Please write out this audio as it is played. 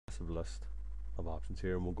massive list of options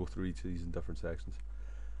here, and we'll go through each of these in different sections.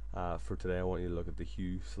 For today, I want you to look at the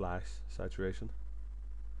hue / saturation.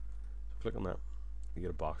 So click on that, you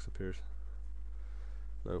get a box appears.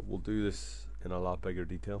 Now we'll do this in a lot bigger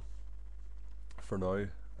detail. For now,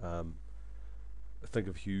 think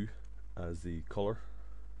of hue as the color.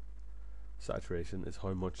 Saturation is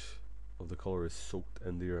how much of the color is soaked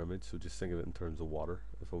into your image. So just think of it in terms of water.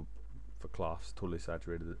 If a cloth's totally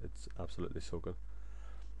saturated, it's absolutely soaking.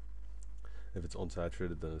 If it's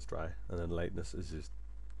unsaturated, then it's dry. And then lightness is just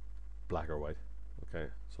black or white. Okay,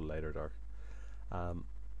 so light or dark.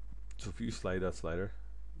 So if you slide that slider,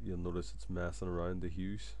 you'll notice it's messing around the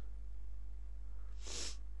hues.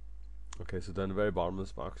 Okay, so down the very bottom of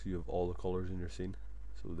this box, you have all the colors in your scene.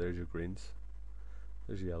 So there's your greens,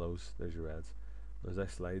 there's your yellows, there's your reds. As I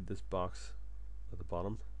slide this box at the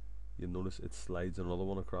bottom, you'll notice it slides another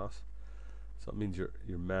one across. So that means you're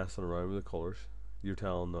messing around with the colors. You're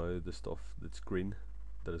telling now the stuff that's green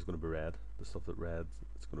that is going to be red, the stuff that red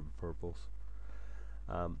it's going to be purples.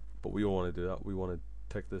 But we don't want to do that. We want to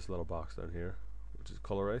tick this little box down here, which is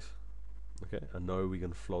colorize. Okay, and now we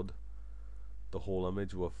can flood the whole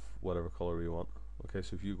image with whatever color we want. Okay,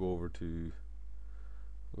 so if you go over to,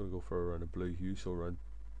 I'm going to go for around a blue hue, so around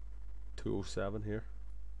 207 here,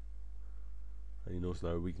 and you notice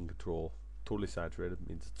now we can control totally saturated,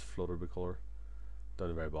 means it's flooded with color. Down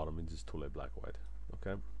the very bottom means it's totally black white.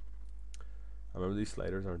 Okay, and remember, these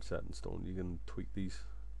sliders aren't set in stone. You can tweak these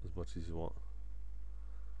as much as you want.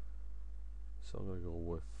 So I'm going to go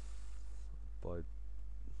with about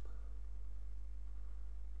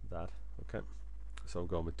that. Okay, so I'm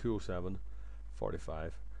going with 207,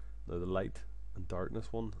 45. Now the light and darkness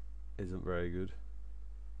one isn't very good,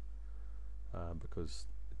 because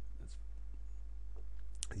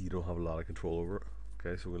you don't have a lot of control over it.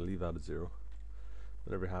 Okay, so we're going to leave that at 0.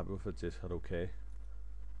 Whenever you're happy with it, just hit OK.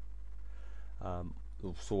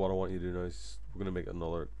 So what I want you to do now is we're going to make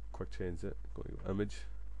another quick change. Go to image,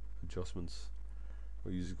 adjustments.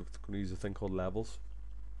 We're going to use a thing called levels.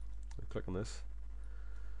 Click on this.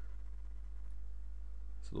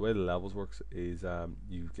 So the way the levels works is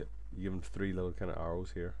you give them 3 little kind of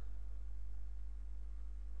arrows here.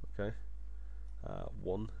 Okay,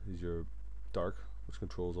 one is your dark, which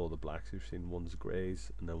controls all the blacks you've seen. One's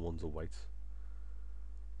grays, and then one's the whites.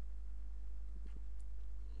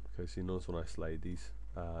 Okay, so you notice when I slide these,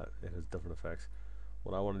 it has different effects.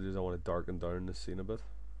 What I want to do is I want to darken down this scene a bit.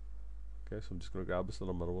 Okay, so I'm just going to grab this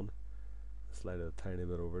little middle one, slide it a tiny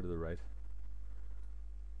bit over to the right.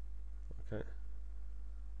 Okay,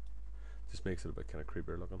 just makes it a bit kind of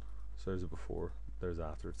creepier looking. So there's it before, there's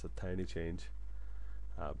after. It's a tiny change,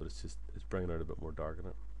 but it's bringing out a bit more dark in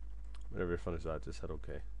it. Whenever you finish that, just hit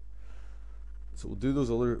OK. So we'll do those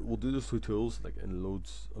 2 tools like in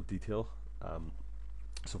loads of detail.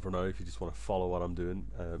 So for now, if you just want to follow what I'm doing,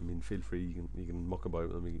 I mean, feel free. You can muck about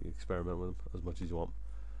with them, you can experiment with them as much as you want.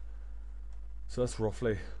 So that's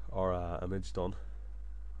roughly our image done.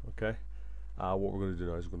 Okay. What we're going to do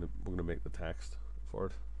now is we're going to make the text for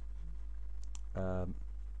it.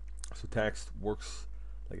 So text works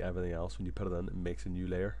like everything else. When you put it in, it makes a new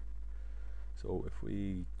layer. So if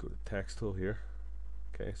we go to text tool here,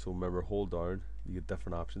 okay, so remember, hold down, you get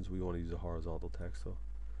different options. We want to use a horizontal text tool.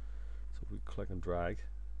 So if we click and drag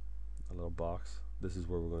a little box, this is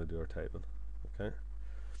where we're going to do our typing. Okay,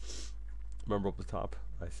 remember up the top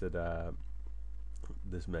I said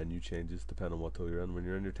this menu changes depending on what tool you're in. When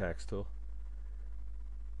you're in your text tool,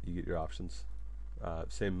 you get your options.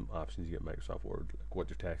 Same options you get Microsoft Word, like what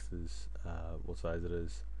your text is, what size it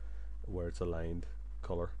is, where it's aligned,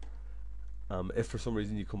 color. If for some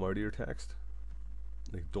reason you come out of your text,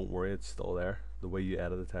 like, don't worry, it's still there. The way you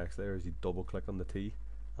edit the text there is you double click on the T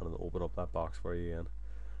and it'll open up that box for you again.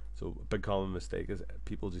 So a big common mistake is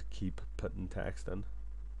people just keep putting text in,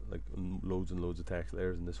 like loads and loads of text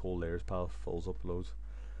layers, and this whole layers pile fills up loads.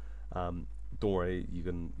 Don't worry, you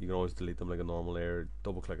can always delete them like a normal layer,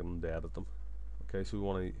 double click on them to edit them. Okay, so we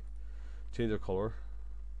want to change our color,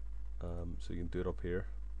 so you can do it up here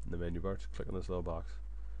in the menu bar. Just click on this little box.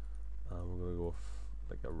 We're going to go with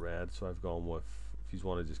like a red, so I've gone with, if you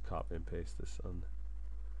want to just copy and paste this, and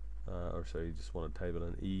or sorry, you just want to type it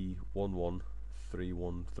in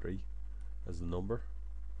E11313 as the number.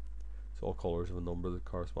 So all colors have a number that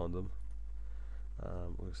correspond to them.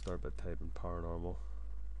 We're going to start by typing Paranormal,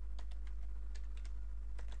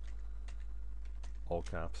 all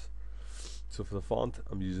caps. So for the font,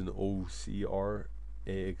 I'm using OCRA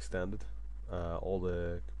extended. All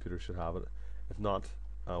the computers should have it. If not,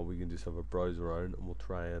 we can just have a browse around, and we'll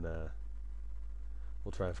try and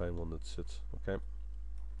find one that suits. Okay.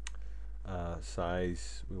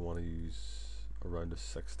 Size, we want to use around a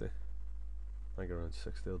 60. I think around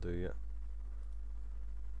 60 will do, yeah.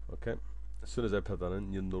 Okay, as soon as I put that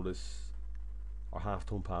in, you'll notice our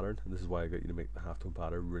halftone pattern, and this is why I got you to make the halftone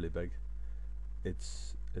pattern really big.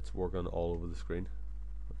 It's working all over the screen.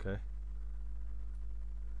 Okay.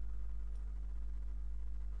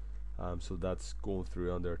 So that's going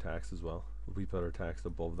through under our text as well. If we put our text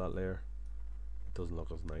above that layer, it doesn't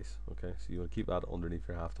look as nice. Okay, so you want to keep that underneath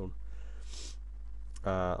your halftone.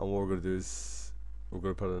 And what we're going to do is we're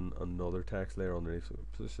going to put in another text layer underneath. So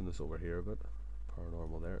position this over here a bit.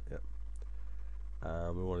 Paranormal there. Yep.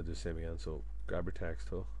 We want to do the same again. So grab your text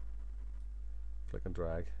tool, click and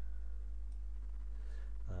drag,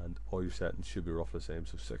 and all your settings should be roughly the same.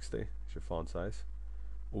 So 60 is your font size,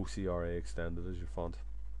 OCRA extended is your font,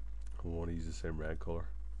 and we want to use the same red color,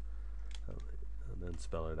 and then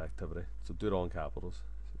spell out activity. So do it all in capitals.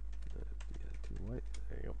 So,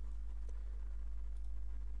 there you go.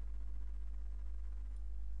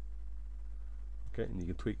 Okay, and you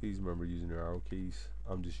can tweak these, remember, using your arrow keys.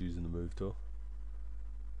 I'm just using the move tool.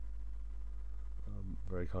 I'm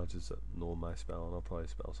very conscious that knowing my spelling, I'll probably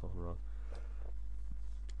spell something wrong.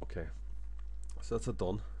 Okay, so that's it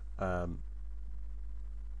done.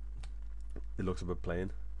 It looks a bit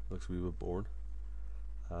plain, looks a wee bit boring.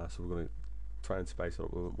 So we're going to try and spice it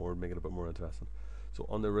up a bit more, make it a bit more interesting. So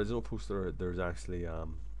on the original poster, there's actually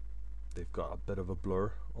they've got a bit of a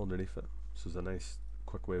blur underneath it. So it's a nice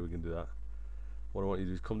quick way we can do that. What I want you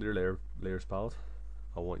to do is come to your layers palette.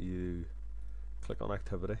 I want you to click on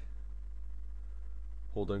activity,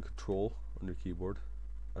 hold down Control on your keyboard,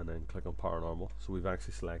 and then click on Paranormal. So we've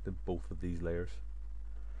actually selected both of these layers.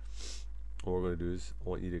 What we're going to do is I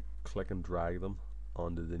want you to click and drag them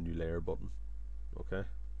onto the new layer button. Okay.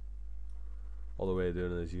 All the way of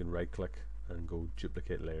doing it is you can right click and go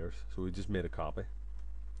duplicate layers. So we just made a copy.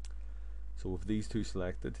 So with these two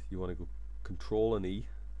selected, you want to go Control and E,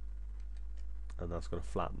 and that's going to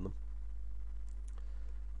flatten them.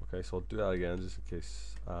 Okay, so I'll do that again just in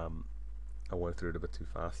case I went through it a bit too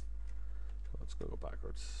fast. So let's go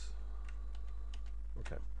backwards.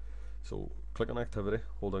 Okay, so click on activity,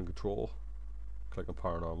 hold down Control, click on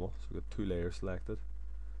Paranormal. So we've got two layers selected.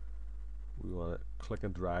 We want to click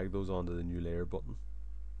and drag those onto the new layer button,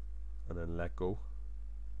 and then let go,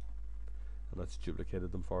 and that's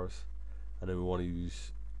duplicated them for us. And then we want to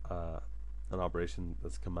use an operation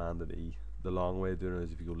that's Command and E. The long way of doing it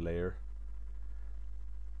is if you go layer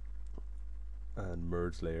and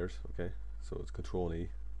merge layers. Okay, so it's Control and E,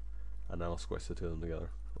 and then I'll squish the two of them together.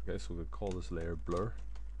 Okay, so we'll call this layer blur.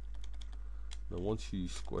 Now once you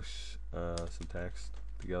squish some text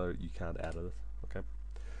together, you can't edit it. Okay,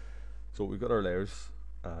 so we've got our layers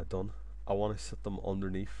done. I want to set them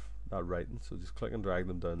underneath that writing, so just click and drag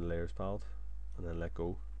them down the layers palette, and then let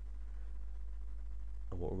go.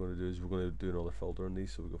 And what we're going to do is we're going to do another filter on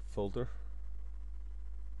these. So we go filter,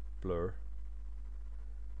 blur,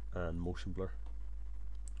 and motion blur.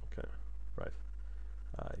 Okay, right.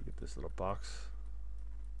 You get this little box.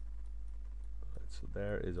 Right, so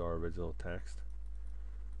there is our original text.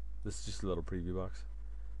 This is just a little preview box.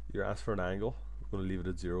 You're asked for an angle. I'm going to leave it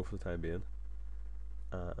at 0 for the time being.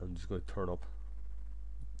 I'm just going to turn up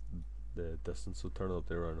the distance, so turn it up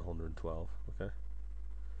there around 112. Okay,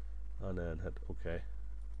 and then hit OK.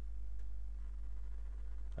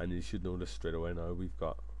 And you should notice straight away now we've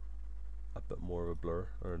got a bit more of a blur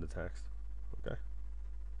around the text. Okay,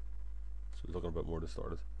 so it's looking a bit more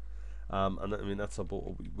distorted. And I mean that's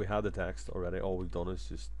simple. We had the text already. All we've done is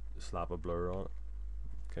just slap a blur on it.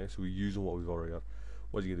 Okay, so we're using what we've already got.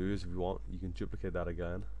 What you can do is, if you want, you can duplicate that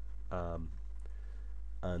again,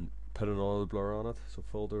 and put another blur on it. So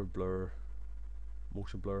filter, blur,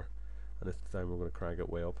 motion blur, and this time we're going to crank it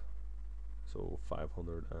way up. So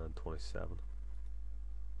 527.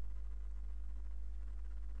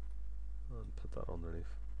 And put that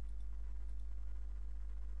underneath.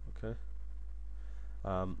 Okay.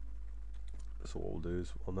 So what we'll do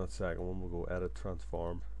is on that second one we'll go edit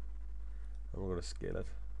transform, and we're going to scale it.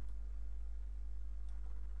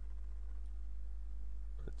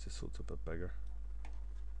 Just so it's a bit bigger.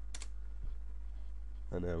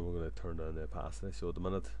 And then we're going to turn down the opacity. So at the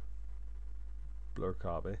minute, blur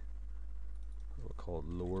copy. We'll call it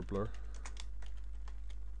lower blur.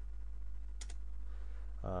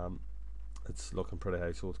 It's looking pretty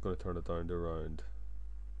high, so it's going to turn it down to around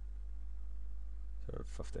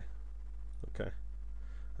 50. Okay.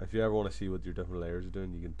 If you ever want to see what your different layers are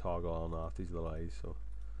doing, you can toggle on and off these little eyes. So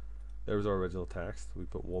there's our original text. We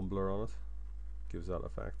put one blur on it, gives that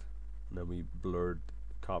effect, and then we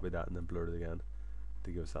copied that and then blurred it again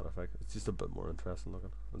to give us that effect. It's just a bit more interesting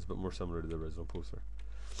looking. It's a bit more similar to the original poster.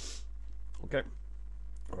 Okay,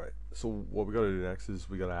 Right. So what we gotta do next is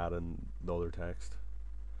we gotta add in the other text.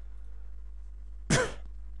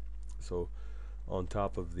 So on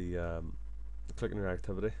top of the clicking your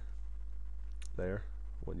activity there,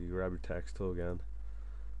 when you grab your text tool again,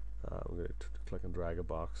 I'm gonna click and drag a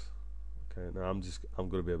box. Okay. Now I'm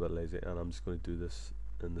gonna be a bit lazy, and I'm just gonna do this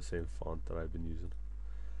in the same font that I've been using.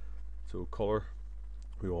 So color,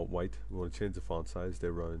 we want white. We want to change the font size to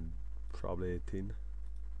around probably 18.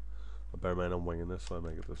 Bear in mind I'm winging this, so I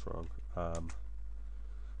might get this wrong.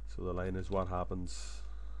 So the line is what happens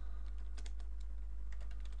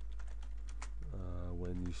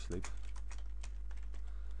when you sleep,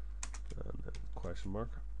 and then question mark.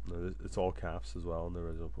 Now it's all caps as well in the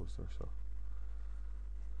original poster, so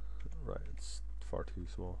right, it's far too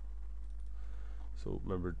small. So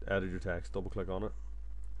remember, edit your text, double click on it,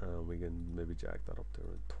 and we can maybe jack that up to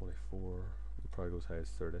around 24. It probably goes high as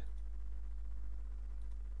 30.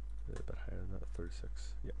 A bit higher than that,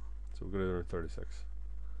 36. Yeah, so we're gonna do 36.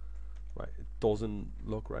 Right, it doesn't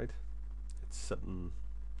look right. It's sitting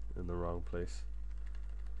in the wrong place.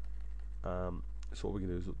 So what we can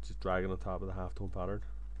do is just drag it on top of the halftone pattern.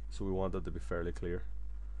 So we want it to be fairly clear.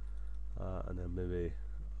 And then maybe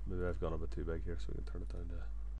I've gone a bit too big here, so we can turn it down to